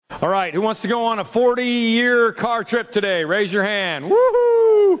All right, who wants to go on a 40-year car trip today? Raise your hand.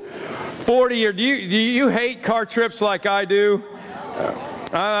 Woohoo! 40 year. Do you hate car trips like I do?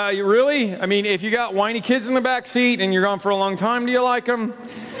 Really? I mean, if you got whiny kids in the back seat and you're gone for a long time, do you like them?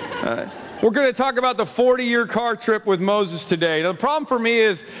 We're going to talk about the 40-year car trip with Moses today. Now, the problem for me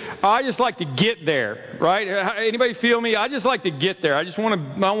is I just like to get there, right? Anybody feel me? I just like to get there. I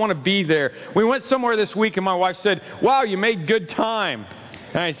want to be there. We went somewhere this week and my wife said, "Wow, you made good time."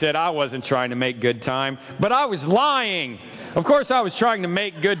 And I said, I wasn't trying to make good time, but I was lying. Of course I was trying to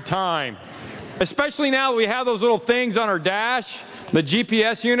make good time. Especially now that we have those little things on our dash, the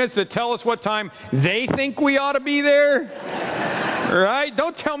GPS units that tell us what time they think we ought to be there. Right?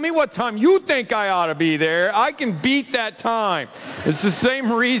 Don't tell me what time you think I ought to be there. I can beat that time. It's the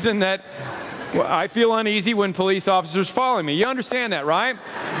same reason that I feel uneasy when police officers follow me. You understand that, right?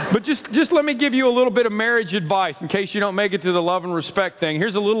 But just let me give you a little bit of marriage advice in case you don't make it to the love and respect thing.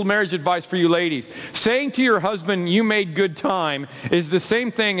 Here's a little marriage advice for you ladies. Saying to your husband, "You made good time," is the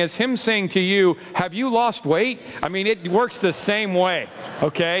same thing as him saying to you, "Have you lost weight?" I mean, it works the same way.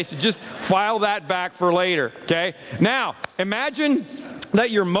 Okay? So just file that back for later. Okay? Now, imagine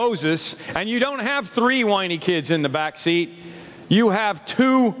that you're Moses and you don't have 3 whiny kids in the back seat. You have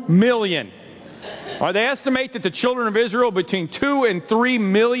 2 million. They estimate that the children of Israel between 2 and 3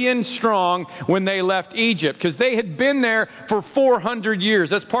 million strong when they left Egypt, because they had been there for 400 years.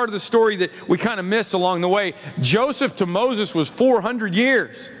 That's part of the story that we kind of miss along the way. Joseph to Moses was 400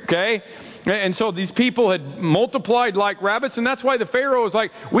 years, okay? And so these people had multiplied like rabbits, and that's why the Pharaoh was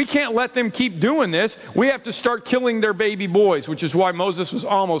like, we can't let them keep doing this. We have to start killing their baby boys, which is why Moses was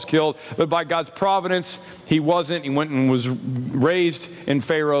almost killed. But by God's providence, he wasn't. He went and was raised in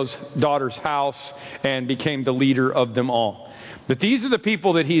Pharaoh's daughter's house and became the leader of them all. But these are the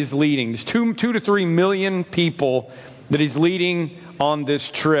people that he's leading. There's 2 to 3 million people that he's leading on this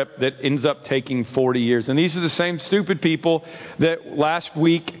trip that ends up taking 40 years. And these are the same stupid people that last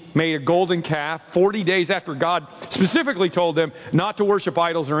week made a golden calf 40 days after God specifically told them not to worship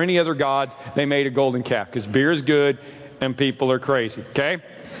idols or any other gods. They made a golden calf because beer is good and people are crazy. Okay?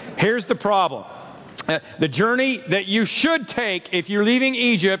 Here's the problem. The journey that you should take if you're leaving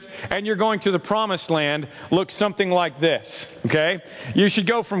Egypt and you're going to the Promised Land looks something like this, okay? You should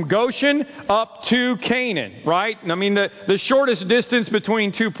go from Goshen up to Canaan, right? I mean, the shortest distance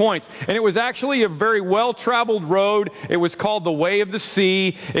between 2 points. And it was actually a very well-traveled road. It was called the Way of the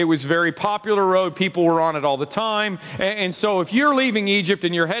Sea. It was a very popular road. People were on it all the time. And so if you're leaving Egypt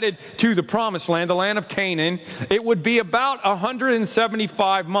and you're headed to the Promised Land, the land of Canaan, it would be about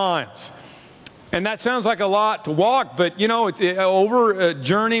 175 miles. And that sounds like a lot to walk, but you know, it's over a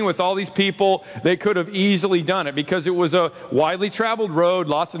journey with all these people, they could have easily done it because it was a widely traveled road,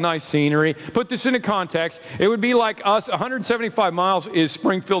 lots of nice scenery. Put this into context, it would be like us, 175 miles is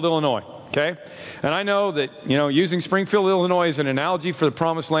Springfield, Illinois, okay? And I know that, you know, using Springfield, Illinois as an analogy for the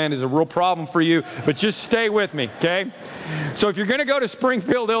Promised Land is a real problem for you, but just stay with me, okay? So if you're going to go to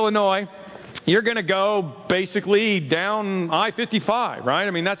Springfield, Illinois, you're going to go basically down I-55, right?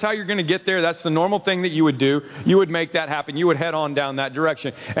 I mean, that's how you're going to get there. That's the normal thing that you would do. You would make that happen. You would head on down that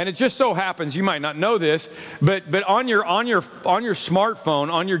direction. And it just so happens, you might not know this, but on your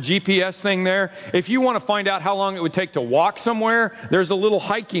smartphone, on your GPS thing there, if you want to find out how long it would take to walk somewhere, there's a little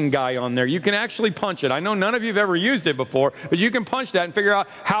hiking guy on there. You can actually punch it. I know none of you have ever used it before, but you can punch that and figure out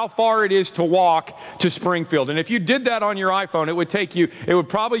how far it is to walk to Springfield. And if you did that on your iPhone, it would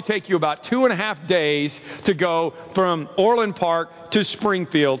probably take you about 2.5 days to go from Orland Park to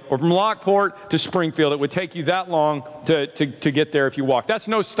Springfield, or from Lockport to Springfield. It would take you that long to get there if you walk. That's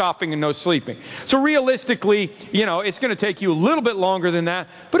no stopping and no sleeping. So realistically, you know, it's going to take you a little bit longer than that,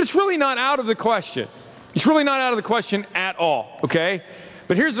 but it's really not out of the question. It's really not out of the question at all, okay?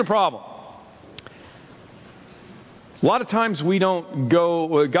 But here's the problem. A lot of times we don't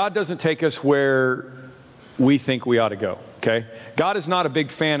go, God doesn't take us where we think we ought to go, okay? God is not a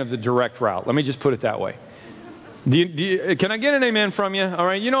big fan of the direct route. Let me just put it that way. Can I get an amen from you? All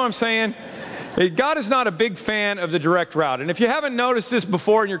right, you know what I'm saying? God is not a big fan of the direct route. And if you haven't noticed this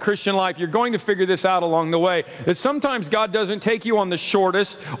before in your Christian life, you're going to figure this out along the way. That sometimes God doesn't take you on the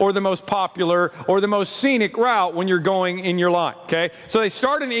shortest or the most popular or the most scenic route when you're going in your life, okay? So they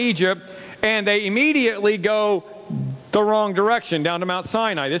start in Egypt and they immediately go the wrong direction, down to Mount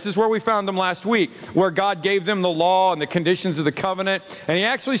Sinai. This is where we found them last week, where God gave them the law and the conditions of the covenant. And He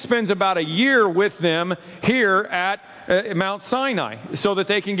actually spends about a year with them here at Mount Sinai so that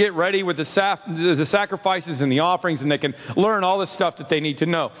they can get ready with the sacrifices and the offerings, and they can learn all the stuff that they need to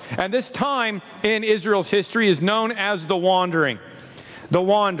know. And this time in Israel's history is known as the wandering. The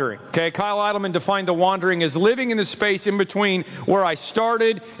wandering. Okay, Kyle Idleman defined the wandering as living in the space in between where I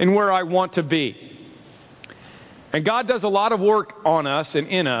started and where I want to be. And God does a lot of work on us and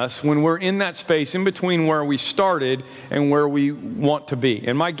in us when we're in that space in between where we started and where we want to be.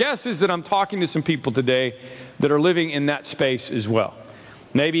 And my guess is that I'm talking to some people today that are living in that space as well.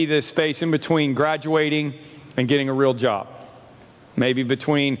 Maybe the space in between graduating and getting a real job. Maybe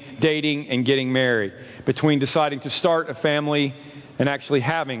between dating and getting married. Between deciding to start a family and actually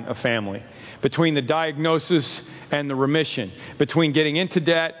having a family. Between the diagnosis and the remission. Between getting into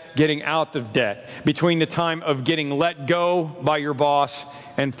debt, getting out of debt. Between the time of getting let go by your boss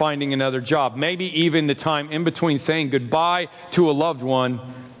and finding another job. Maybe even the time in between saying goodbye to a loved one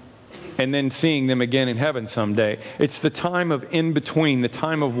and then seeing them again in heaven someday. It's the time of in between, the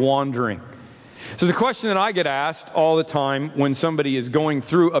time of wandering. So the question that I get asked all the time when somebody is going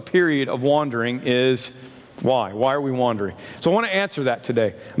through a period of wandering is, why? Why are we wandering? So I want to answer that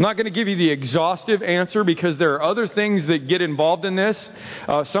today. I'm not going to give you the exhaustive answer because there are other things that get involved in this.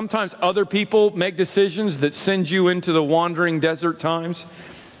 Sometimes other people make decisions that send you into the wandering desert times.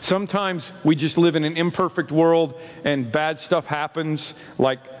 Sometimes we just live in an imperfect world and bad stuff happens,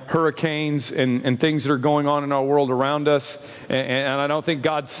 like hurricanes and things that are going on in our world around us. And I don't think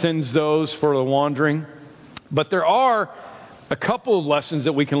God sends those for the wandering. But there are a couple of lessons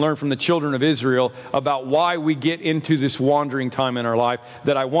that we can learn from the children of Israel about why we get into this wandering time in our life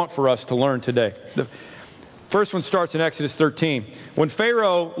that I want for us to learn today. The first one starts in Exodus 13. When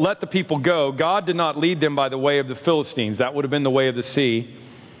Pharaoh let the people go, God did not lead them by the way of the Philistines. That would have been the way of the sea.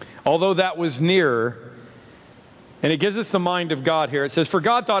 Although that was nearer. And it gives us the mind of God here. It says, for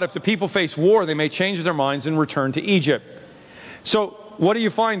God thought if the people face war, they may change their minds and return to Egypt. So what do you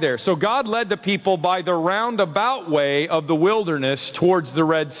find there? So God led the people by the roundabout way of the wilderness towards the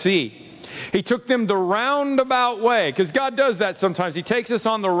Red Sea. He took them the roundabout way, because God does that sometimes. He takes us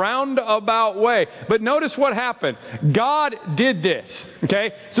on the roundabout way. But notice what happened. God did this.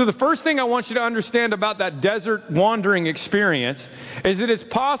 Okay? So the first thing I want you to understand about that desert wandering experience is that it's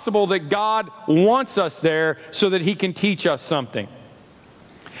possible that God wants us there so that He can teach us something.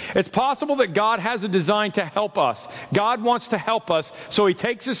 It's possible that God has a design to help us. God wants to help us, so He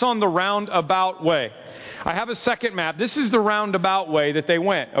takes us on the roundabout way. I have a second map. This is the roundabout way that they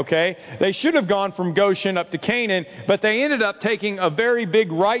went, okay? They should have gone from Goshen up to Canaan, but they ended up taking a very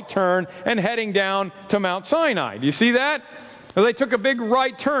big right turn and heading down to Mount Sinai. Do you see that? They took a big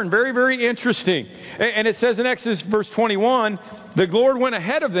right turn. Very, very interesting. And it says in Exodus verse 21, the Lord went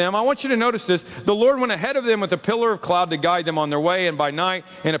ahead of them. I want you to notice this. The Lord went ahead of them with a pillar of cloud to guide them on their way, and by night,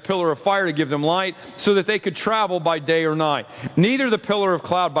 and a pillar of fire to give them light, so that they could travel by day or night. Neither the pillar of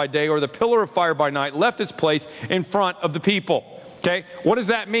cloud by day or the pillar of fire by night left its place in front of the people. Okay? What does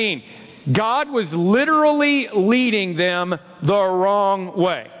that mean? God was literally leading them the wrong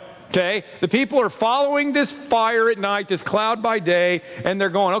way. Okay? The people are following this fire at night, this cloud by day, and they're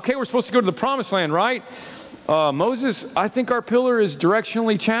going, okay, we're supposed to go to the promised land, right? Moses, I think our pillar is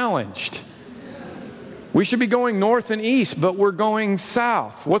directionally challenged. We should be going north and east, but we're going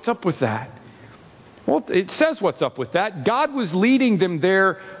south. What's up with that? Well, it says what's up with that. God was leading them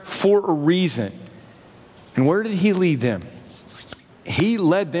there for a reason. And where did He lead them? He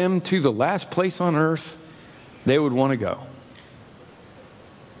led them to the last place on earth they would want to go.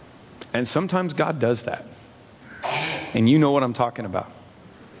 And sometimes God does that. And you know what I'm talking about.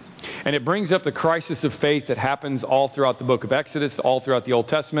 And it brings up the crisis of faith that happens all throughout the book of Exodus, all throughout the Old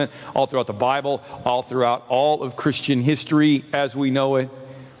Testament, all throughout the Bible, all throughout all of Christian history as we know it.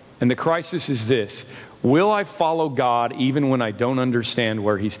 And the crisis is this. Will I follow God even when I don't understand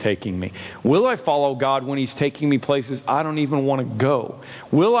where He's taking me? Will I follow God when He's taking me places I don't even want to go?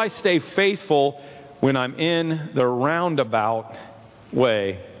 Will I stay faithful when I'm in the roundabout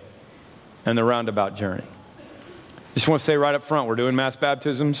way and the roundabout journey? Just want to say right up front, we're doing mass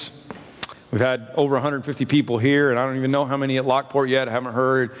baptisms. We've had over 150 people here, and I don't even know how many at Lockport yet. I haven't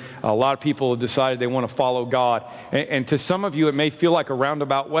heard. A lot of people have decided they want to follow God. And to some of you, it may feel like a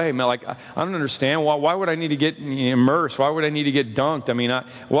roundabout way. I mean, like, I don't understand. Why would I need to get immersed? Why would I need to get dunked? I mean,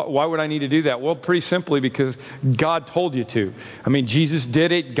 why would I need to do that? Well, pretty simply because God told you to. I mean, Jesus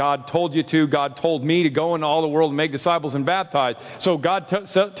did it. God told you to. God told me to go into all the world and make disciples and baptize. So God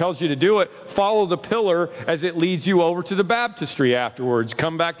tells you to do it. Follow the pillar as it leads you over to the baptistry afterwards.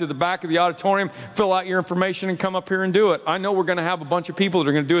 Come back to the back of the auditorium auditorium, fill out your information, and come up here and do it. I know we're going to have a bunch of people that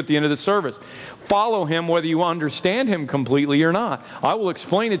are going to do it at the end of the service. Follow him whether you understand him completely or not. I will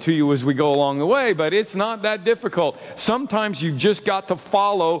explain it to you as we go along the way, but it's not that difficult. Sometimes you just got to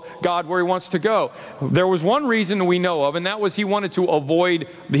follow God where he wants to go. There was one reason we know of, and that was he wanted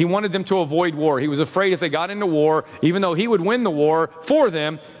them to avoid war. He was afraid if they got into war, even though he would win the war for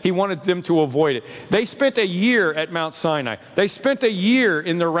them, he wanted them to avoid it. They spent a year at Mount Sinai. They spent a year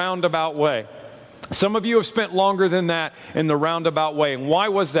in the roundabout way. Some of you have spent longer than that in the roundabout way. And why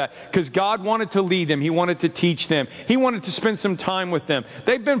was that? Because God wanted to lead them. He wanted to teach them. He wanted to spend some time with them.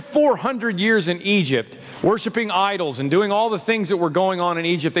 They've been 400 years in Egypt, worshiping idols and doing all the things that were going on in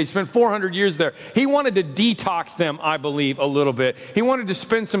Egypt. They spent 400 years there. He wanted to detox them, I believe, a little bit. He wanted to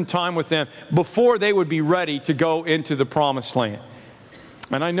spend some time with them before they would be ready to go into the promised land.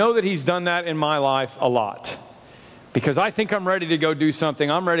 And I know that he's done that in my life a lot. Because I think I'm ready to go do something.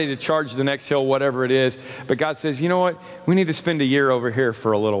 I'm ready to charge the next hill, whatever it is. But God says, you know what? We need to spend a year over here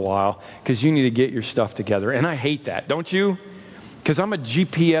for a little while because you need to get your stuff together. And I hate that, don't you? Because I'm a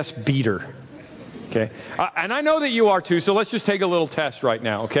GPS beater. Okay, and I know that you are too, so let's just take a little test right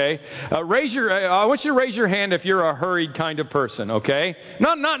now, okay? I want you to raise your hand if you're a hurried kind of person, okay?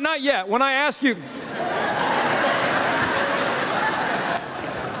 Not yet. When I ask you...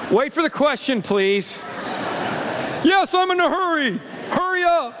 Wait for the question, please. Yes, I'm in a hurry. Hurry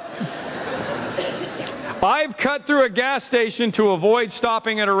up. I've cut through a gas station to avoid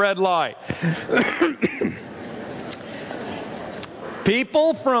stopping at a red light.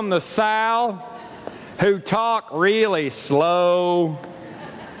 People from the South who talk really slow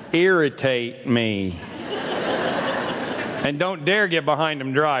irritate me. And don't dare get behind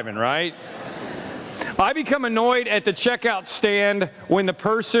them driving, right? I become annoyed at the checkout stand when the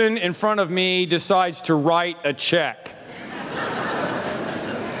person in front of me decides to write a check.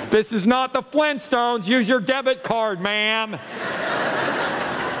 This is not the Flintstones. Use your debit card, ma'am.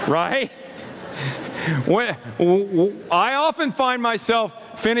 Right? I often find myself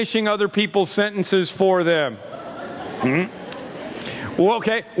finishing other people's sentences for them. Well,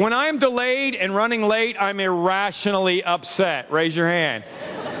 okay. When I am delayed and running late, I'm irrationally upset. Raise your hand.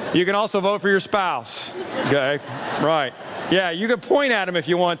 You can also vote for your spouse. Okay? Right. Yeah, you can point at them if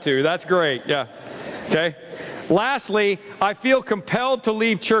you want to. That's great. Yeah. Okay? Lastly, I feel compelled to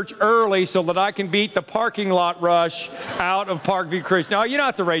leave church early so that I can beat the parking lot rush out of Parkview Christian. No, you don't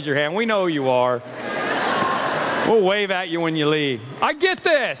have to raise your hand. We know who you are. We'll wave at you when you leave. I get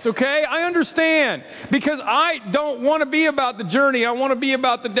this, okay? I understand. Because I don't want to be about the journey. I want to be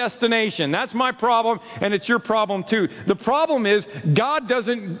about the destination. That's my problem, and it's your problem too. The problem is God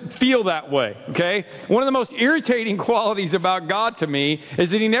doesn't feel that way, okay? One of the most irritating qualities about God to me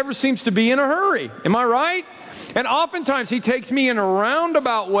is that he never seems to be in a hurry. Am I right? And oftentimes he takes me in a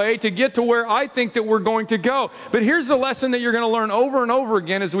roundabout way to get to where I think that we're going to go. But here's the lesson that you're going to learn over and over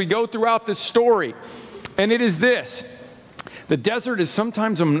again as we go throughout this story. And it is this. The desert is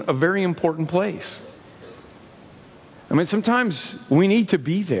sometimes a very important place. I mean, sometimes we need to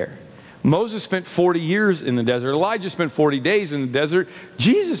be there. Moses spent 40 years in the desert. Elijah spent 40 days in the desert.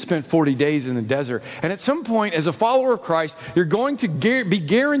 Jesus spent 40 days in the desert. And at some point, as a follower of Christ, you're going to be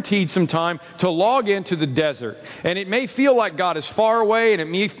guaranteed some time to log into the desert. And it may feel like God is far away, and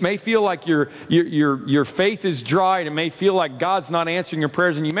it may feel like your faith is dry, and it may feel like God's not answering your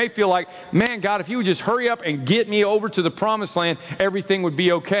prayers. And you may feel like, man, God, if you would just hurry up and get me over to the promised land, everything would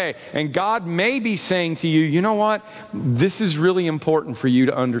be okay. And God may be saying to you, you know what? This is really important for you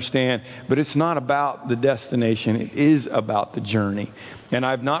to understand. But it's not about the destination. It is about the journey. And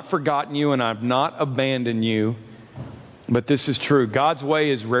I've not forgotten you and I've not abandoned you. But this is true. God's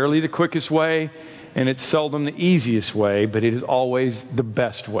way is rarely the quickest way, and it's seldom the easiest way, but it is always the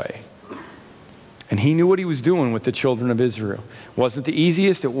best way. And he knew what he was doing with the children of Israel. It wasn't the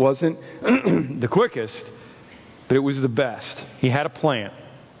easiest. It wasn't the quickest, but it was the best. He had a plan.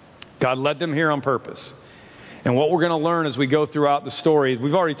 God led them here on purpose. And what we're going to learn as we go throughout the story,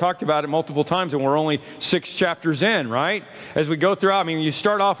 we've already talked about it multiple times, and we're only 6 chapters in, right? As we go throughout, I mean, you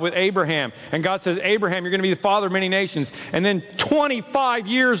start off with Abraham, and God says, Abraham, you're going to be the father of many nations. And then 25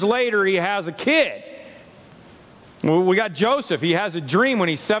 years later, he has a kid. We got Joseph. He has a dream when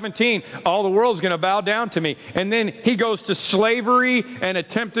he's 17. All the world's going to bow down to me. And then he goes to slavery and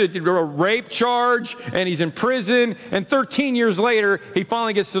attempted a rape charge, and he's in prison. And 13 years later, he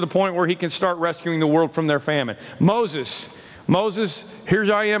finally gets to the point where he can start rescuing the world from their famine. Moses,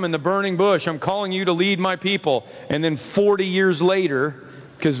 here I am in the burning bush. I'm calling you to lead my people. And then 40 years later,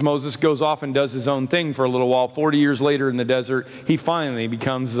 because Moses goes off and does his own thing for a little while. 40 years later in the desert, he finally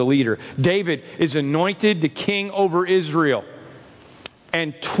becomes the leader. David is anointed the king over Israel.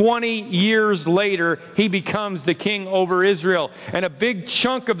 And 20 years later, he becomes the king over Israel. And a big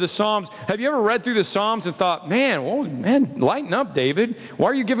chunk of the Psalms, have you ever read through the Psalms and thought, man, lighten up, David. Why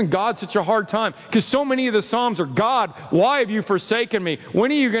are you giving God such a hard time? Because so many of the Psalms are, God, why have you forsaken me?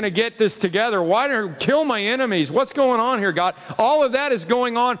 When are you going to get this together? Why don't you kill my enemies? What's going on here, God? All of that is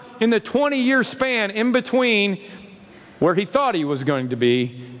going on in the 20-year span in between where he thought he was going to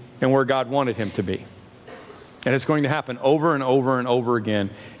be and where God wanted him to be. And it's going to happen over and over and over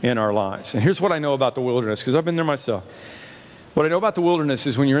again in our lives. And here's what I know about the wilderness, because I've been there myself. What I know about the wilderness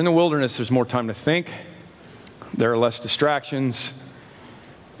is when you're in the wilderness, there's more time to think. There are less distractions.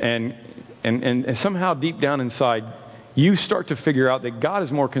 And somehow deep down inside, you start to figure out that God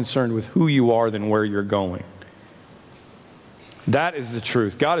is more concerned with who you are than where you're going. That is the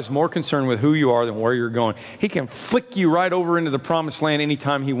truth. God is more concerned with who you are than where you're going. He can flick you right over into the promised land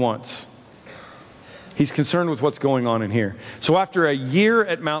anytime he wants. He's concerned with what's going on in here. So after a year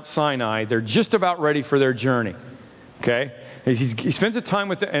at Mount Sinai, they're just about ready for their journey. Okay? He spends the time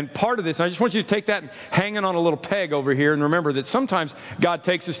with them. And part of this, and I just want you to take that and hang it on a little peg over here and remember that sometimes God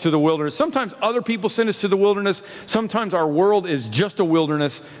takes us to the wilderness. Sometimes other people send us to the wilderness. Sometimes our world is just a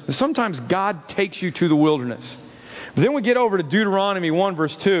wilderness. And sometimes God takes you to the wilderness. But then we get over to Deuteronomy 1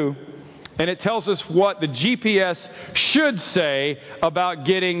 verse 2. And it tells us what the GPS should say about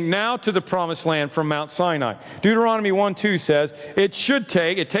getting now to the promised land from Mount Sinai. Deuteronomy 1:2 says,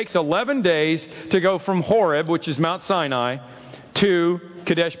 it takes 11 days to go from Horeb, which is Mount Sinai, to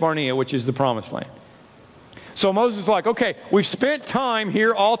Kadesh Barnea, which is the promised land. So Moses is like, okay, we've spent time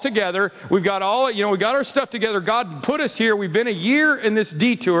here all together. We've got we got our stuff together. God put us here. We've been a year in this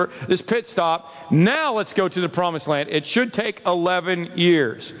detour, this pit stop. Now let's go to the promised land. It should take 11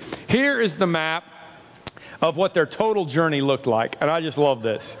 years. Here is the map of what their total journey looked like. And I just love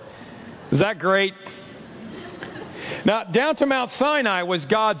this. Is that great? Now, down to Mount Sinai was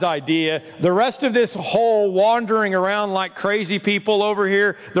God's idea. The rest of this whole wandering around like crazy people over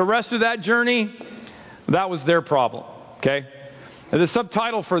here, the rest of that journey, that was their problem, okay? And the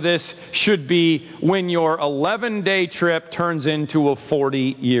subtitle for this should be when your 11-day trip turns into a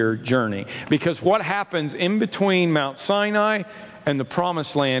 40-year journey. Because what happens in between Mount Sinai and the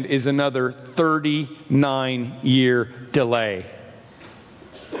Promised Land is another 39-year delay.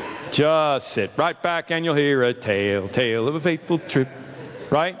 Just sit right back and you'll hear a tale of a fateful trip,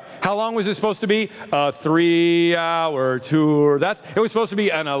 right? How long was it supposed to be? A 3-hour tour. It was supposed to be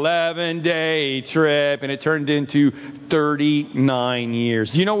an 11-day trip, and it turned into 39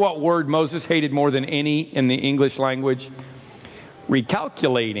 years. Do you know what word Moses hated more than any in the English language?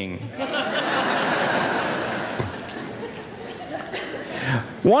 Recalculating.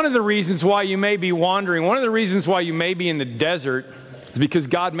 One of the reasons why you may be wandering, one of the reasons why you may be in the desert is because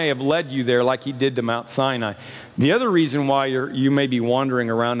God may have led you there like He did to Mount Sinai. The other reason why you may be wandering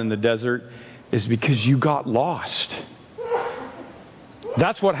around in the desert is because you got lost.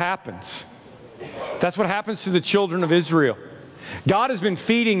 That's what happens. That's what happens to the children of Israel. God has been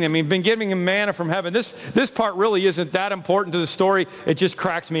feeding them. He's been giving them manna from heaven. This part really isn't that important to the story. It just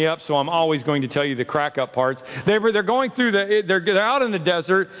cracks me up, so I'm always going to tell you the crack up parts. They're going through they're out in the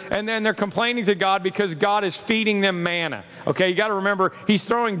desert, and then they're complaining to God because God is feeding them manna. Okay, you got to remember, He's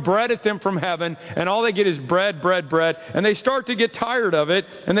throwing bread at them from heaven, and all they get is bread, bread, bread. And they start to get tired of it,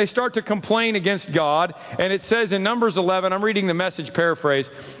 and they start to complain against God. And it says in Numbers 11, I'm reading the Message paraphrase,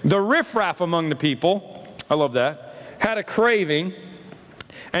 the riffraff among the people, I love that, had a craving,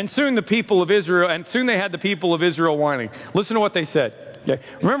 and soon they had the people of Israel whining. Listen to what they said. Okay.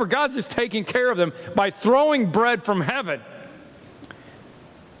 Remember, God's just taking care of them by throwing bread from heaven.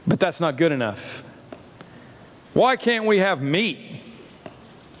 But that's not good enough. Why can't we have meat?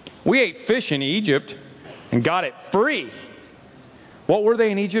 We ate fish in Egypt and got it free. What were they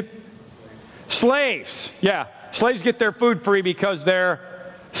in Egypt? Slaves. Yeah, slaves get their food free because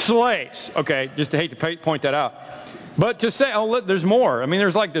they're slaves. Okay, just hate to point that out. But to say, there's more. I mean,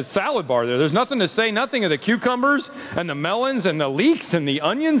 there's like this salad bar there. There's nothing to say, nothing of the cucumbers and the melons and the leeks and the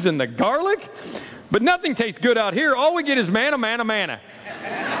onions and the garlic. But nothing tastes good out here. All we get is manna, manna, manna.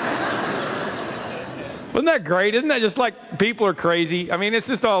 Wasn't that great? Isn't that just like people are crazy? I mean, it's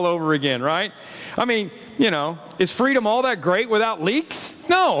just all over again, right? I mean, is freedom all that great without leeks?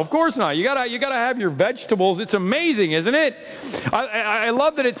 No, of course not. You gotta have your vegetables. It's amazing, isn't it? I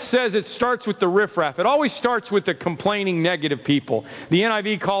love that it says it starts with the riffraff. It always starts with the complaining negative people. The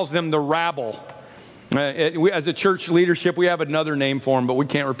NIV calls them the rabble. As a church leadership, we have another name for them, but we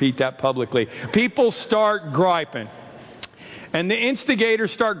can't repeat that publicly. People start griping. And the instigators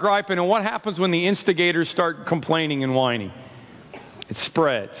start griping. And what happens when the instigators start complaining and whining? It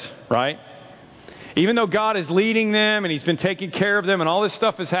spreads, right? Even though God is leading them and He's been taking care of them and all this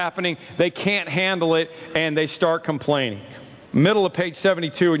stuff is happening, they can't handle it and they start complaining. Middle of page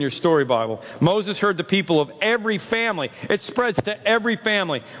 72 in your story Bible. Moses heard the people of every family. It spreads to every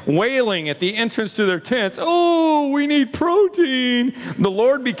family, wailing at the entrance to their tents. Oh, we need protein. The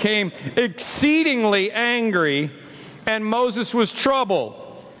Lord became exceedingly angry, and Moses was troubled.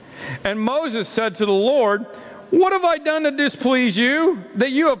 And Moses said to the Lord, what have I done to displease you?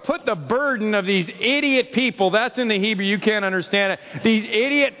 That you have put the burden of these idiot people, that's in the Hebrew, you can't understand it, these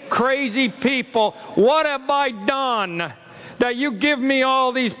idiot, crazy people, what have I done that you give me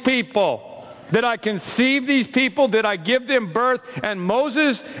all these people? Did I conceive these people? Did I give them birth? And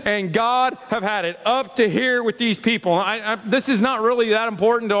Moses and God have had it up to here with these people. This is not really that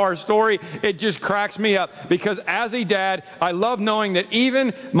important to our story. It just cracks me up because as a dad, I love knowing that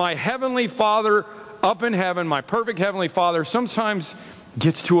even my heavenly Father up in heaven, my perfect heavenly Father, sometimes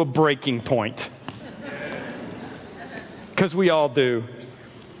gets to a breaking point. Because we all do.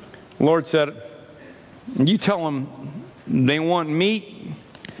 The Lord said, you tell them they want meat,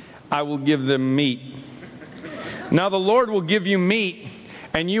 I will give them meat. Now the Lord will give you meat,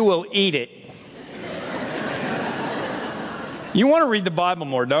 and you will eat it. You want to read the Bible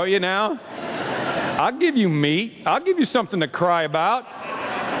more, don't you now? I'll give you meat. I'll give you something to cry about.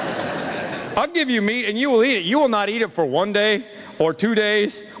 I'll give you meat and you will eat it. You will not eat it for 1 day or 2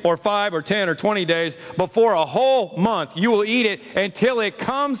 days or 5 or 10 or 20 days, but for a whole month you will eat it until it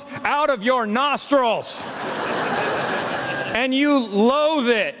comes out of your nostrils. And you loathe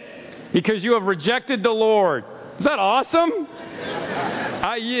it because you have rejected the Lord. Is that awesome?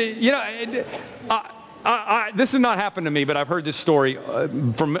 This has not happened to me, but I've heard this story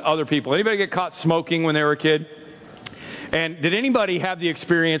from other people. Anybody get caught smoking when they were a kid? And did anybody have the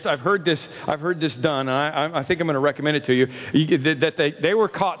experience? I've heard this done, and I think I'm going to recommend it to you. That they were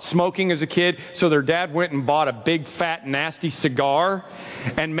caught smoking as a kid, so their dad went and bought a big, fat, nasty cigar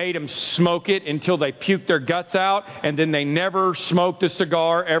and made them smoke it until they puked their guts out, and then they never smoked a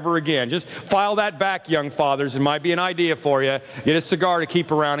cigar ever again. Just file that back, young fathers. It might be an idea for you. Get a cigar to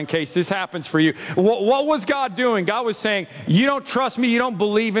keep around in case this happens for you. What was God doing? God was saying, you don't trust me, you don't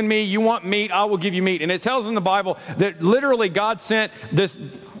believe in me, you want meat, I will give you meat. And it tells in the Bible that literally God sent this,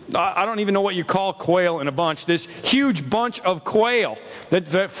 I don't even know what you call quail in a bunch, this huge bunch of quail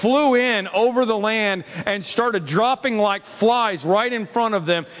that flew in over the land and started dropping like flies right in front of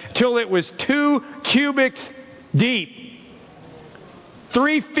them till it was 2 cubits deep.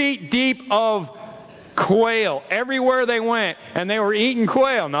 3 feet deep of quail everywhere they went. And they were eating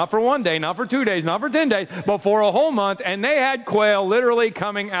quail, not for 1 day, not for 2 days, not for 10 days, but for a whole month. And they had quail literally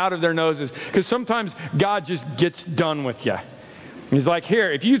coming out of their noses. Because sometimes God just gets done with you. He's like, here,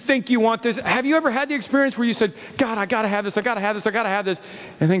 if you think you want this, have you ever had the experience where you said, God, I got to have this, I got to have this, I got to have this.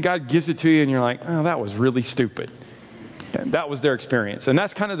 And then God gives it to you and you're like, oh, that was really stupid. And that was their experience. And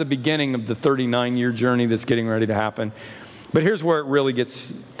that's kind of the beginning of the 39-year journey that's getting ready to happen. But here's where it really gets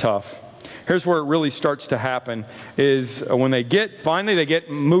tough. Here's where it really starts to happen is when they get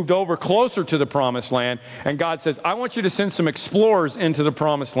moved over closer to the promised land. And God says, I want you to send some explorers into the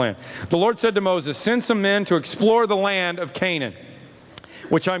promised land. The Lord said to Moses, send some men to explore the land of Canaan,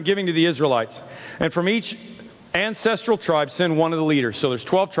 which I'm giving to the Israelites. And from each ancestral tribe, send one of the leaders. So there's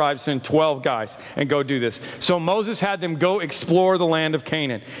 12 tribes, send 12 guys and go do this. So Moses had them go explore the land of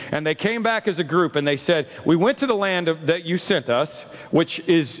Canaan. And they came back as a group and they said, we went to the land that you sent us, which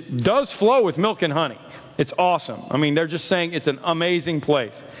does flow with milk and honey. It's awesome. I mean, they're just saying it's an amazing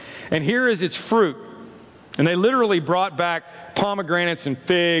place. And here is its fruit. And they literally brought back pomegranates and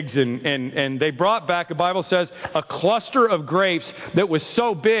figs, and they brought back, the Bible says, a cluster of grapes that was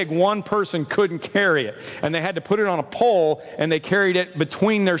so big one person couldn't carry it. And they had to put it on a pole, and they carried it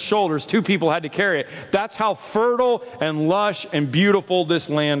between their shoulders. 2 people had to carry it. That's how fertile and lush and beautiful this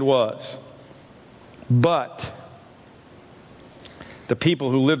land was. But the people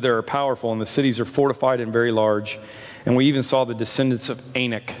who live there are powerful, and the cities are fortified and very large. And we even saw the descendants of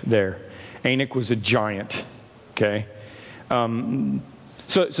Anak there. Anak was a giant, okay?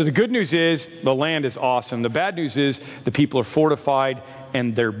 So the good news is the land is awesome. The bad news is the people are fortified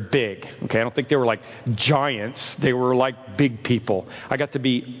and they're big, okay? I don't think they were like giants. They were like big people. I got to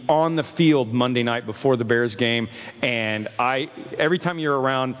be on the field Monday night before the Bears game, and every time you're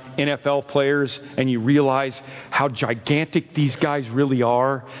around NFL players and you realize how gigantic these guys really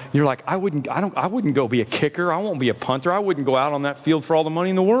are, you're like, I wouldn't go be a kicker. I won't be a punter. I wouldn't go out on that field for all the money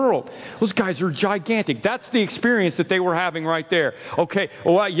in the world. Those guys are gigantic. That's the experience that they were having right there. Okay,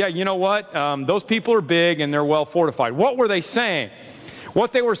 well, yeah, you know what? Those people are big and they're well fortified. What were they saying?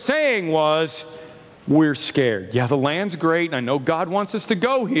 What they were saying was, we're scared. Yeah, the land's great, and I know God wants us to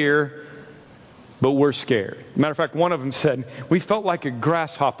go here, but we're scared. Matter of fact, one of them said, we felt like a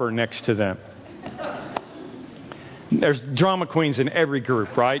grasshopper next to them. There's drama queens in every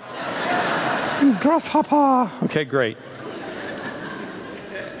group, right? Grasshopper. Okay, great.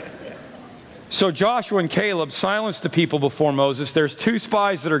 So Joshua and Caleb silenced the people before Moses. There's 2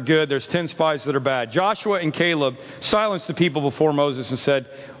 spies that are good. There's 10 spies that are bad. Joshua and Caleb silenced the people before Moses and said,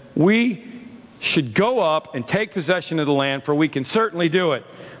 we should go up and take possession of the land, for we can certainly do it.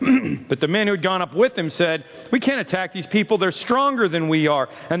 But the men who had gone up with them said, we can't attack these people. They're stronger than we are.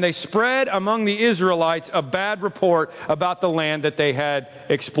 And they spread among the Israelites a bad report about the land that they had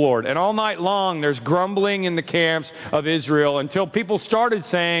explored. And all night long, there's grumbling in the camps of Israel until people started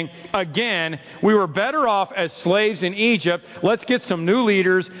saying, again, we were better off as slaves in Egypt. Let's get some new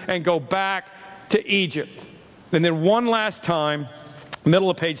leaders and go back to Egypt. And then one last time,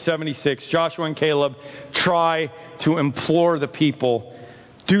 middle of page 76, Joshua and Caleb try to implore the people,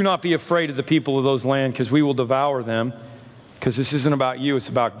 do not be afraid of the people of those land, because we will devour them. Because this isn't about you, it's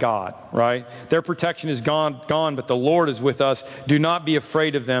about God, right? Their protection is gone, but the Lord is with us. Do not be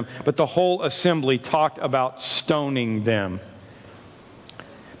afraid of them. But the whole assembly talked about stoning them.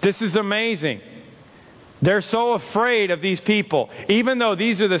 This is amazing. They're so afraid of these people, even though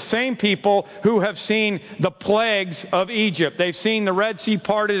these are the same people who have seen the plagues of Egypt. They've seen the Red Sea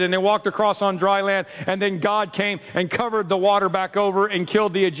parted and they walked across on dry land, and then God came and covered the water back over and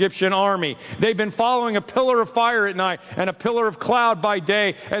killed the Egyptian army. They've been following a pillar of fire at night and a pillar of cloud by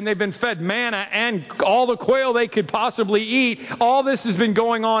day, and they've been fed manna and all the quail they could possibly eat. All this has been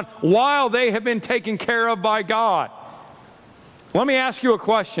going on while they have been taken care of by God. Let me ask you a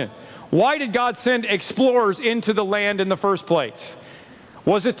question. Why did God send explorers into the land in the first place?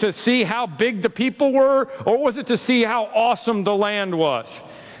 Was it to see how big the people were, or was it to see how awesome the land was?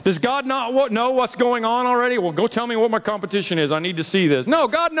 Does God not know what's going on already? Well, go tell me what my competition is. I need to see this. No,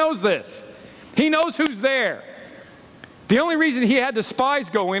 God knows this. He knows who's there. The only reason He had the spies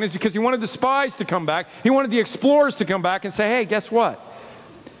go in is because He wanted the spies to come back. He wanted the explorers to come back and say, hey, guess what?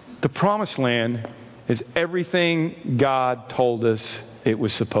 The promised land is everything God told us it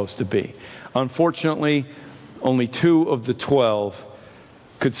was supposed to be. Unfortunately, only 2 of the 12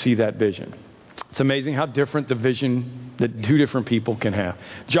 could see that vision. It's amazing how different the vision that 2 different people can have.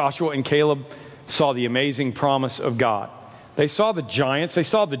 Joshua and Caleb saw the amazing promise of God. They saw the giants. They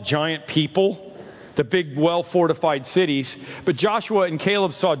saw the giant people, the big, well-fortified cities. But Joshua and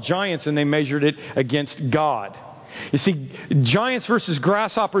Caleb saw giants, and they measured it against God. You see, giants versus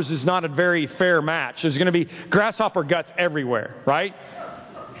grasshoppers is not a very fair match. There's going to be grasshopper guts everywhere, right?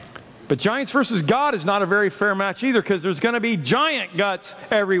 But giants versus God is not a very fair match either, because there's going to be giant guts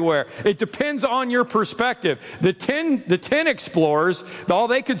everywhere. It depends on your perspective. The 10 explorers, all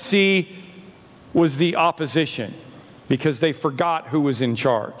they could see was the opposition, because they forgot who was in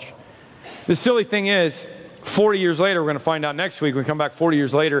charge. The silly thing is, 40 years later, we're going to find out next week, when we come back 40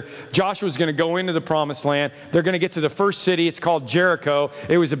 years later, Joshua's going to go into the promised land. They're going to get to the first city. It's called Jericho.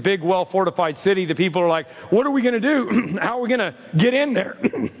 It was a big, well-fortified city. The people are like, what are we going to do? How are we going to get in there?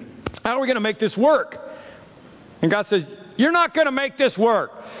 How are we going to make this work? And God says, you're not going to make this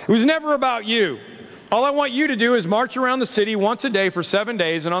work. It was never about you. All I want you to do is march around the city once a day for 7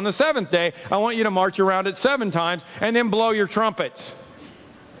 days. And on the 7th day, I want you to march around it 7 times and then blow your trumpets.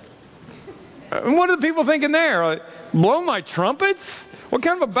 And what are the people thinking there? Like, blow my trumpets? What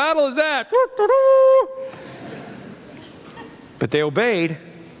kind of a battle is that? But they obeyed,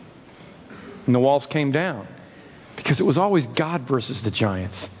 and the walls came down. Because it was always God versus the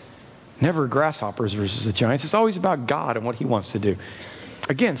giants. Never grasshoppers versus the giants. It's always about God and what He wants to do.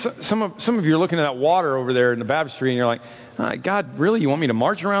 Again, some of you are looking at that water over there in the baptistry, and you're like, God, really? You want me to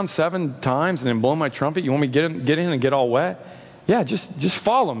march around 7 times and then blow my trumpet? You want me to get in and get all wet? Yeah, just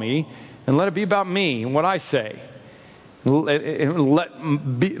follow me. And let it be about me and what I say.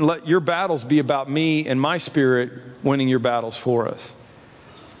 Let your battles be about me and my Spirit winning your battles for us.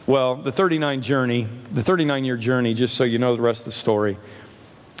 Well, the 39-year journey, just so you know the rest of the story,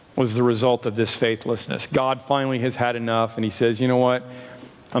 was the result of this faithlessness. God finally has had enough, and He says, you know what?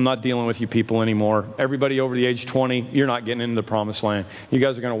 I'm not dealing with you people anymore. Everybody over the age 20, you're not getting into the promised land. You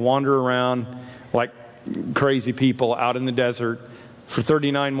guys are going to wander around like crazy people out in the desert for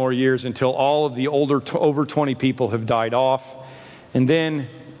 39 more years until all of the older over 20 people have died off. And then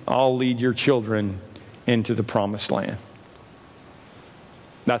I'll lead your children into the promised land.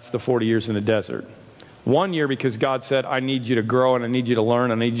 That's the 40 years in the desert. 1 year because God said, I need you to grow and I need you to learn.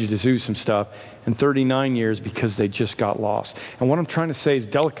 I need you to do some stuff. And 39 years because they just got lost. And what I'm trying to say as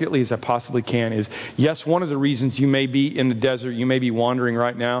delicately as I possibly can is, yes, one of the reasons you may be in the desert, you may be wandering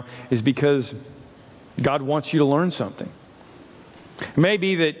right now, is because God wants you to learn something. It may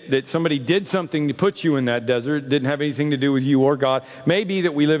be that somebody did something to put you in that desert. It didn't have anything to do with you or God. Maybe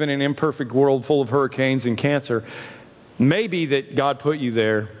that we live in an imperfect world full of hurricanes and cancer. Maybe that God put you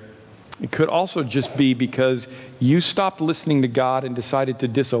there. It could also just be because you stopped listening to God and decided to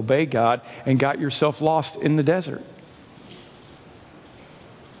disobey God and got yourself lost in the desert.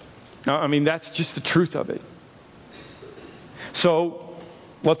 I mean, that's just the truth of it. So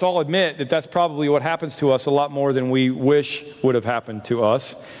let's all admit that that's probably what happens to us a lot more than we wish would have happened to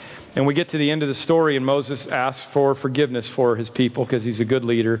us. And we get to the end of the story, and Moses asks for forgiveness for his people because he's a good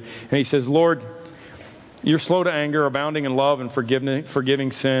leader. And he says, Lord, you're slow to anger, abounding in love and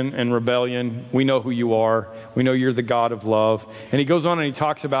forgiving sin and rebellion. We know who you are. We know you're the God of love. And he goes on and he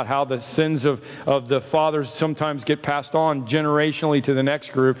talks about how the sins of the fathers sometimes get passed on generationally to the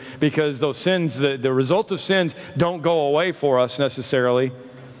next group because those sins, the result of sins don't go away for us necessarily.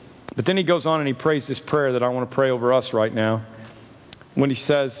 But then he goes on and he prays this prayer that I want to pray over us right now. When he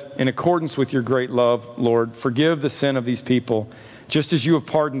says, in accordance with your great love, Lord, forgive the sin of these people, just as you have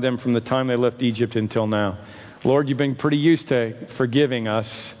pardoned them from the time they left Egypt until now. Lord, you've been pretty used to forgiving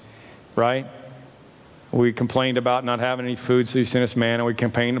us, right? We complained about not having any food, so you sent us manna. We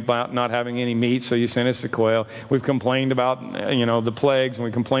complained about not having any meat, so you sent us the quail. We've complained about, the plagues, and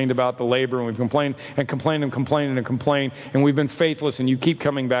we complained about the labor, and we've complained, and we've been faithless, and you keep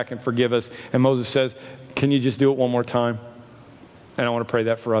coming back and forgive us. And Moses says, can you just do it one more time? And I want to pray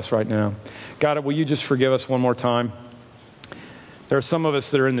that for us right now. God, will you just forgive us one more time? There are some of us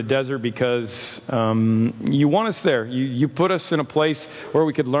that are in the desert because you want us there. You put us in a place where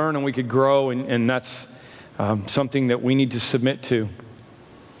we could learn and we could grow, and that's something that we need to submit to.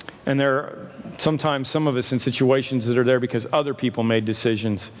 And there are sometimes some of us in situations that are there because other people made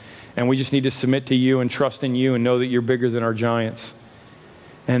decisions. And we just need to submit to you and trust in you and know that you're bigger than our giants.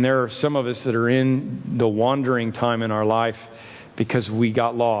 And there are some of us that are in the wandering time in our life because we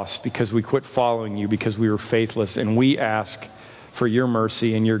got lost, because we quit following you, because we were faithless. And we ask for your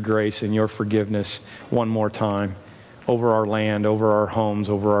mercy and your grace and your forgiveness one more time over our land, over our homes,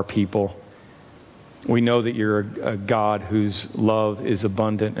 over our people. We know that you're a God whose love is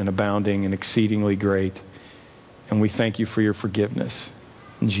abundant and abounding and exceedingly great. And we thank you for your forgiveness.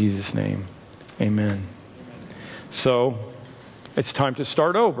 In Jesus' name, amen. So, it's time to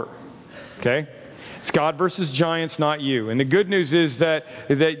start over, okay? It's God versus giants, not you. And the good news is that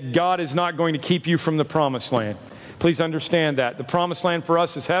God is not going to keep you from the promised land. Please understand that. The promised land for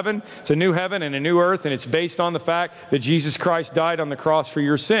us is heaven. It's a new heaven and a new earth, and it's based on the fact that Jesus Christ died on the cross for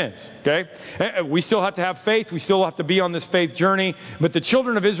your sins. Okay? We still have to have faith. We still have to be on this faith journey. But the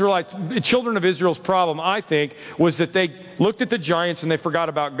children of Israel's problem, I think, was that they looked at the giants and they forgot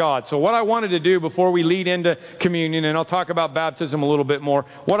about God. So what I wanted to do before we lead into communion, and I'll talk about baptism a little bit more,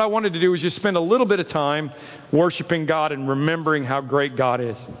 what I wanted to do was just spend a little bit of time worshiping God and remembering how great God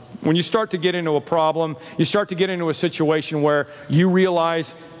is. When you start to get into a problem, you start to get into a situation where you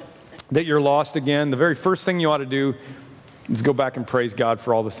realize that you're lost again, the very first thing you ought to do is go back and praise God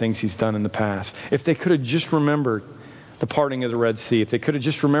for all the things He's done in the past. If they could have just remembered the parting of the Red Sea, if they could have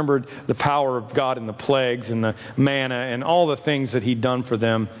just remembered the power of God and the plagues and the manna and all the things that He'd done for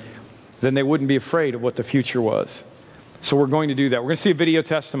them, then they wouldn't be afraid of what the future was. So we're going to do that. We're going to see a video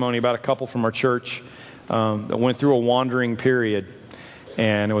testimony about a couple from our church that went through a wandering period.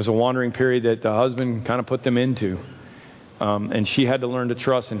 And it was a wandering period that the husband kind of put them into. And she had to learn to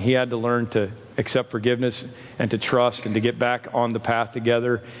trust, and he had to learn to accept forgiveness and to trust and to get back on the path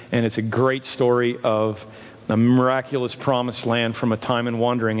together. And it's a great story of a miraculous promised land from a time in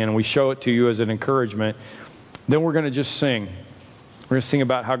wandering. And we show it to you as an encouragement. Then we're going to just sing. We're going to sing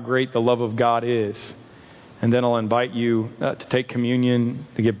about how great the love of God is. And then I'll invite you to take communion,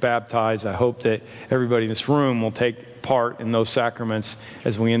 to get baptized. I hope that everybody in this room will take part in those sacraments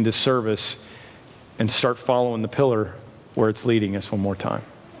as we end this service and start following the pillar where it's leading us one more time.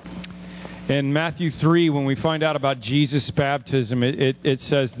 In Matthew 3, when we find out about Jesus' baptism, it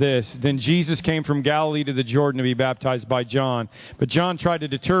says this: Then Jesus came from Galilee to the Jordan to be baptized by John. But John tried to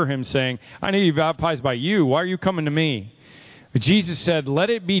deter him, saying, I need to be baptized by you. Why are you coming to me? But Jesus said, let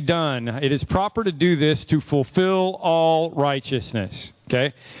it be done. It is proper to do this to fulfill all righteousness.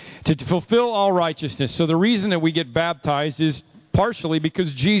 Okay? To fulfill all righteousness. So the reason that we get baptized is partially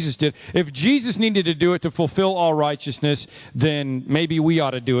because Jesus did. If Jesus needed to do it to fulfill all righteousness, then maybe we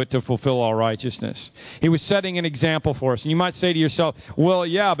ought to do it to fulfill all righteousness. He was setting an example for us. And you might say to yourself, well,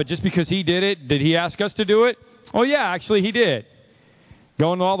 yeah, but just because He did it, did He ask us to do it? Oh, yeah, actually He did.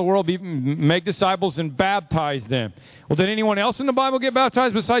 Go into all the world, make disciples, and baptize them. Well, did anyone else in the Bible get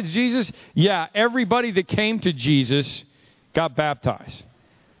baptized besides Jesus? Yeah, everybody that came to Jesus got baptized.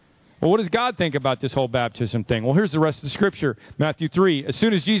 Well, what does God think about this whole baptism thing? Well, here's the rest of the Scripture. Matthew 3. As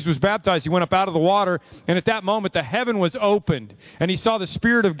soon as Jesus was baptized, he went up out of the water, and at that moment the heaven was opened, and he saw the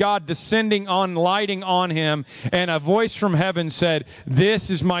Spirit of God descending on, lighting on him, and a voice from heaven said,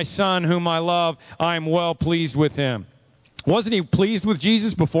 "This is my Son whom I love. I am well pleased with him." Wasn't he pleased with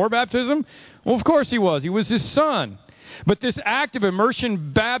Jesus before baptism? Well, of course he was. He was his son. But this act of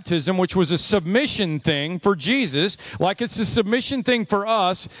immersion baptism, which was a submission thing for Jesus, like it's a submission thing for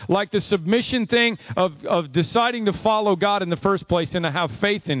us, like the submission thing of deciding to follow God in the first place and to have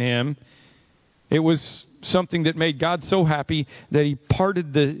faith in Him, it was something that made God so happy that He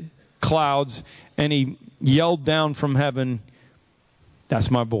parted the clouds and He yelled down from heaven,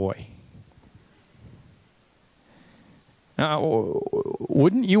 "That's my boy." Now,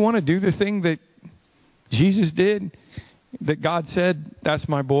 wouldn't you want to do the thing that Jesus did? That God said, "That's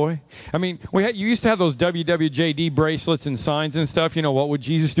my boy"? I mean, you used to have those WWJD bracelets and signs and stuff. You know, what would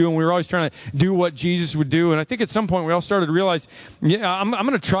Jesus do? And we were always trying to do what Jesus would do. And I think at some point we all started to realize, yeah, I'm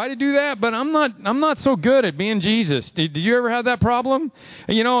going to try to do that, but I'm not so good at being Jesus. Did you ever have that problem?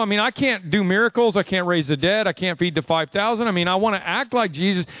 You know, I mean, I can't do miracles. I can't raise the dead. I can't feed the 5,000. I mean, I want to act like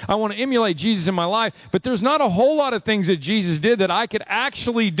Jesus. I want to emulate Jesus in my life. But there's not a whole lot of things that Jesus did that I could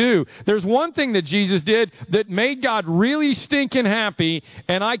actually do. There's one thing that Jesus did that made God really stinking happy,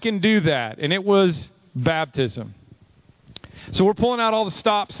 and I can do that, and it was baptism. So we're pulling out all the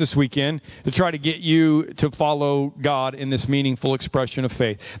stops this weekend to try to get you to follow God in this meaningful expression of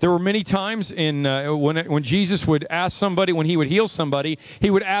faith. There were many times when Jesus would ask somebody, when He would heal somebody,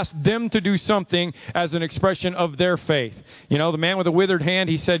 He would ask them to do something as an expression of their faith. You know, the man with a withered hand,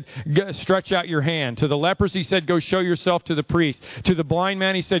 He said, "Stretch out your hand." To the lepers, He said, "Go show yourself to the priest." To the blind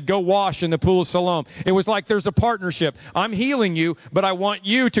man, He said, "Go wash in the pool of Siloam." It was like there's a partnership. I'm healing you, but I want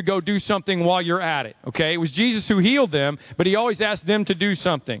you to go do something while you're at it. Okay? It was Jesus who healed them, but He always asked them to do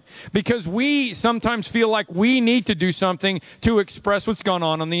something. Because we sometimes feel like we need to do something to express what's going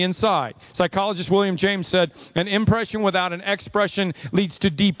on the inside. Psychologist William James said, "An impression without an expression leads to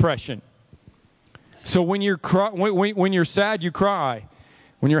depression." So when you're when you're sad, you cry.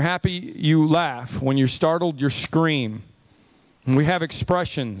 When you're happy, you laugh. When you're startled, you scream. And we have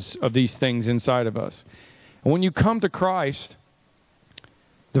expressions of these things inside of us. And when you come to Christ,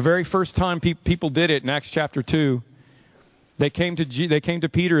 the very first time people did it in Acts chapter 2, They came to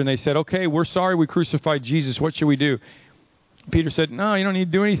Peter and they said, "Okay, we're sorry we crucified Jesus. What should we do?" Peter said, "No, you don't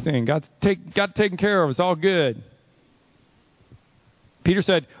need to do anything. God's taken care of. It's all good." Peter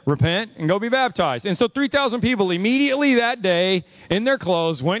said, "Repent and go be baptized." And so 3,000 people immediately that day in their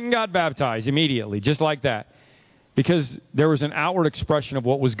clothes went and got baptized immediately, just like that. Because there was an outward expression of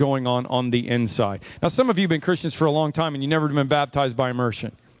what was going on the inside. Now, some of you have been Christians for a long time and you've never been baptized by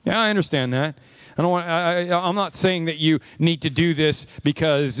immersion. Yeah, I understand that. I'm not saying that you need to do this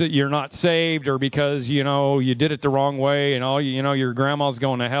because you're not saved or because, you did it the wrong way and your grandma's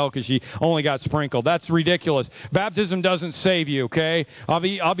going to hell because she only got sprinkled. That's ridiculous. Baptism doesn't save you, okay?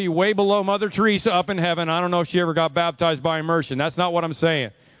 I'll be way below Mother Teresa up in heaven. I don't know if she ever got baptized by immersion. That's not what I'm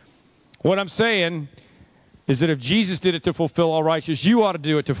saying. What I'm saying is that if Jesus did it to fulfill all righteousness, you ought to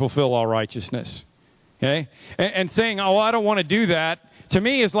do it to fulfill all righteousness. Okay? And saying, "Oh, I don't want to do that," to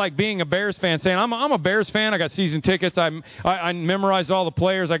me is like being a Bears fan, saying, I'm a Bears fan, I got season tickets, I memorized all the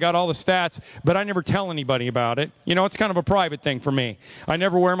players, I got all the stats, but I never tell anybody about it. It's kind of a private thing for me. I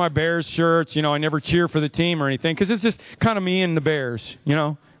never wear my Bears shirts, I never cheer for the team or anything, because it's just kind of me and the Bears,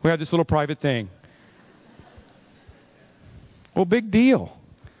 We have this little private thing. Well, big deal.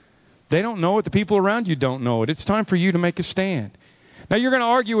 They don't know it, the people around you don't know it. It's time for you to make a stand. Now, you're going to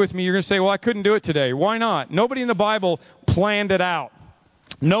argue with me, you're going to say, "Well, I couldn't do it today." Why not? Nobody in the Bible planned it out.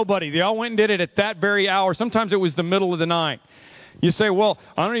 Nobody. They all went and did it at that very hour. Sometimes it was the middle of the night. You say, "Well,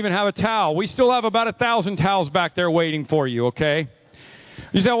 I don't even have a towel." We still have about 1,000 towels back there waiting for you, okay?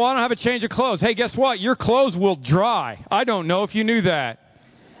 You say, "Well, I don't have a change of clothes." Hey, guess what? Your clothes will dry. I don't know if you knew that.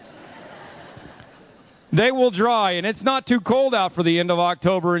 They will dry, and it's not too cold out for the end of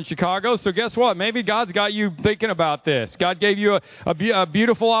October in Chicago, so guess what? Maybe God's got you thinking about this. God gave you a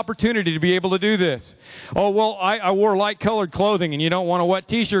beautiful opportunity to be able to do this. "Oh, well, I wore light-colored clothing, and you don't want a wet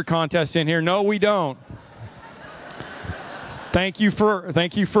T-shirt contest in here." No, we don't. Thank you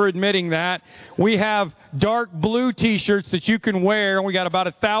for admitting that. We have dark blue T-shirts that you can wear, and we got about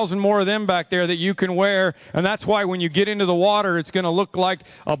 1,000 more of them back there that you can wear, and that's why when you get into the water, it's going to look like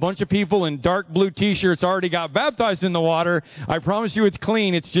a bunch of people in dark blue T-shirts already got baptized in the water. I promise you it's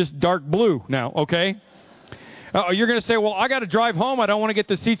clean. It's just dark blue now, okay? You're going to say, "Well, I got to drive home. I don't want to get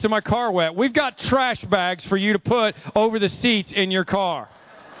the seats of my car wet." We've got trash bags for you to put over the seats in your car.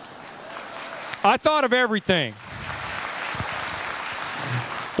 I thought of everything.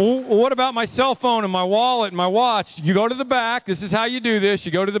 Well, what about my cell phone and my wallet and my watch? You go to the back. This is how you do this.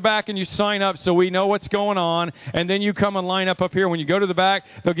 You go to the back and you sign up so we know what's going on. And then you come and line up here. When you go to the back,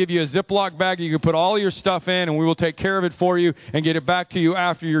 they'll give you a Ziploc bag. You can put all your stuff in, and we will take care of it for you and get it back to you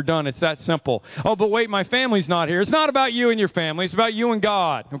after you're done. It's that simple. Oh, but wait, my family's not here. It's not about you and your family. It's about you and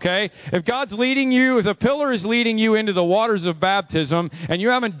God, okay? If God's leading you, if the pillar is leading you into the waters of baptism, and you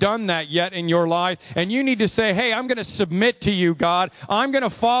haven't done that yet in your life, and you need to say, hey, I'm going to submit to you, God. I'm going to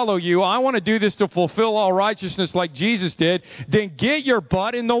follow you. I want to do this to fulfill all righteousness like Jesus did. Then get your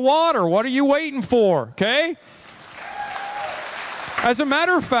butt in the water. What are you waiting for? Okay? As a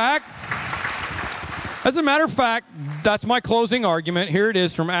matter of fact, that's my closing argument. Here it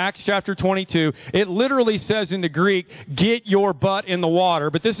is from Acts chapter 22. It literally says in the Greek, get your butt in the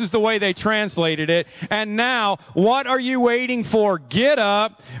water. But this is the way they translated it. And now, what are you waiting for? Get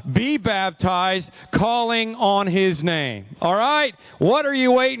up, be baptized, calling on His name. All right? What are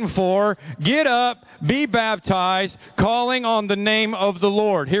you waiting for? Get up, be baptized, calling on the name of the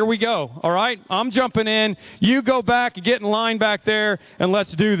Lord. Here we go. All right? I'm jumping in. You go back, get in line back there, and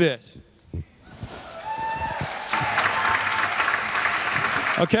let's do this.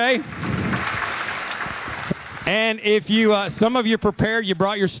 Okay? And if you, some of you prepared, you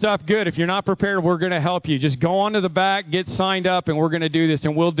brought your stuff, good. If you're not prepared, we're going to help you. Just go on to the back, get signed up, and we're going to do this.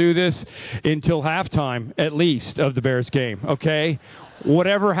 And we'll do this until halftime, at least, of the Bears game. Okay?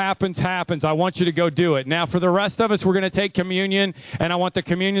 Whatever happens, happens. I want you to go do it. Now, for the rest of us, we're going to take communion, and I want the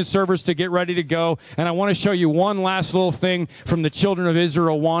communion servers to get ready to go. And I want to show you one last little thing from the children of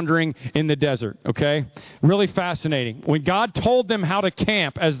Israel wandering in the desert, okay? Really fascinating. When God told them how to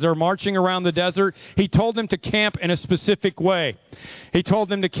camp as they're marching around the desert, He told them to camp in a specific way. He told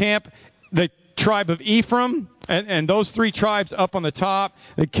them to camp the tribe of Ephraim, and those three tribes up on the top,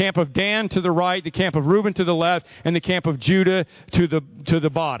 the camp of Dan to the right, the camp of Reuben to the left, and the camp of Judah to the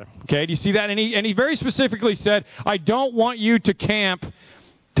bottom. Okay, do you see that? And he very specifically said, I don't want you to camp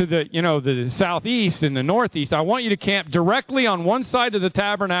to the southeast and the northeast. I want you to camp directly on one side of the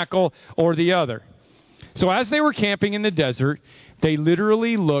tabernacle or the other. So as they were camping in the desert, they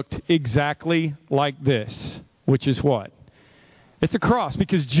literally looked exactly like this, which is what? It's a cross,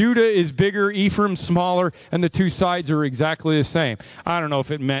 because Judah is bigger, Ephraim smaller, and the two sides are exactly the same. I don't know if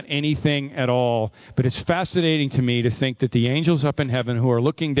it meant anything at all, but it's fascinating to me to think that the angels up in heaven who are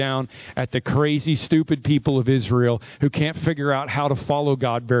looking down at the crazy, stupid people of Israel who can't figure out how to follow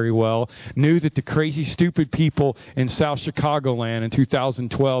God very well, knew that the crazy, stupid people in South Chicagoland in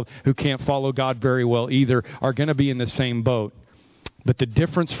 2012 who can't follow God very well either are going to be in the same boat. But the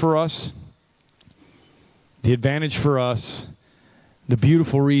difference for us, the advantage for us, the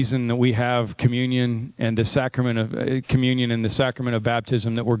beautiful reason that we have communion and the sacrament of communion and the sacrament of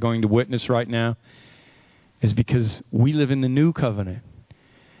baptism that we're going to witness right now is because we live in the new covenant.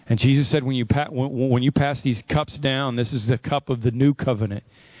 And Jesus said, when you pass these cups down, this is the cup of the new covenant.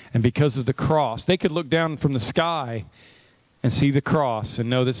 And because of the cross, they could look down from the sky and see the cross and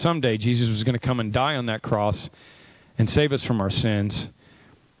know that someday Jesus was going to come and die on that cross and save us from our sins.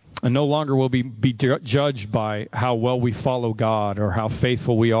 And no longer will we be judged by how well we follow God or how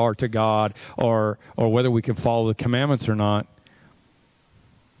faithful we are to God or whether we can follow the commandments or not.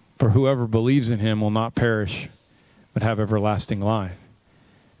 For whoever believes in Him will not perish but have everlasting life.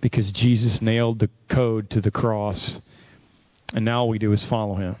 Because Jesus nailed the code to the cross, and now all we do is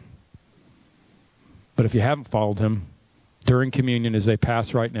follow Him. But if you haven't followed Him, during communion as they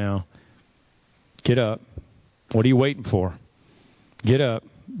pass right now, get up. What are you waiting for? Get up.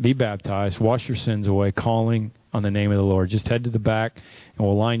 Be baptized, wash your sins away, calling on the name of the Lord. Just head to the back, and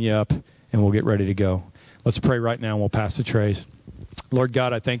we'll line you up, and we'll get ready to go. Let's pray right now, and we'll pass the trays. Lord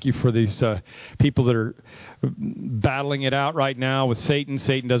God, I thank you for these people that are battling it out right now with Satan.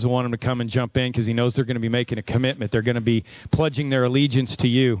 Satan doesn't want them to come and jump in because he knows they're going to be making a commitment. They're going to be pledging their allegiance to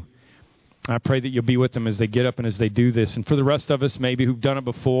you. I pray that you'll be with them as they get up and as they do this. And for the rest of us, maybe who've done it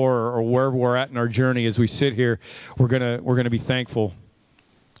before or wherever we're at in our journey, as we sit here, we're going to be thankful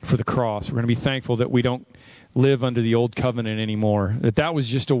for the cross. We're going to be thankful that we don't live under the old covenant anymore. That was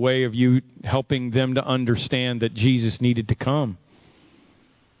just a way of you helping them to understand that Jesus needed to come.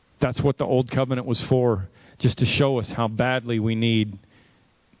 That's what the old covenant was for, just to show us how badly we need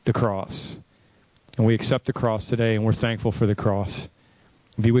the cross. And we accept the cross today, and we're thankful for the cross.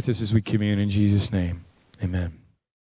 Be with us as we commune in Jesus' name. Amen.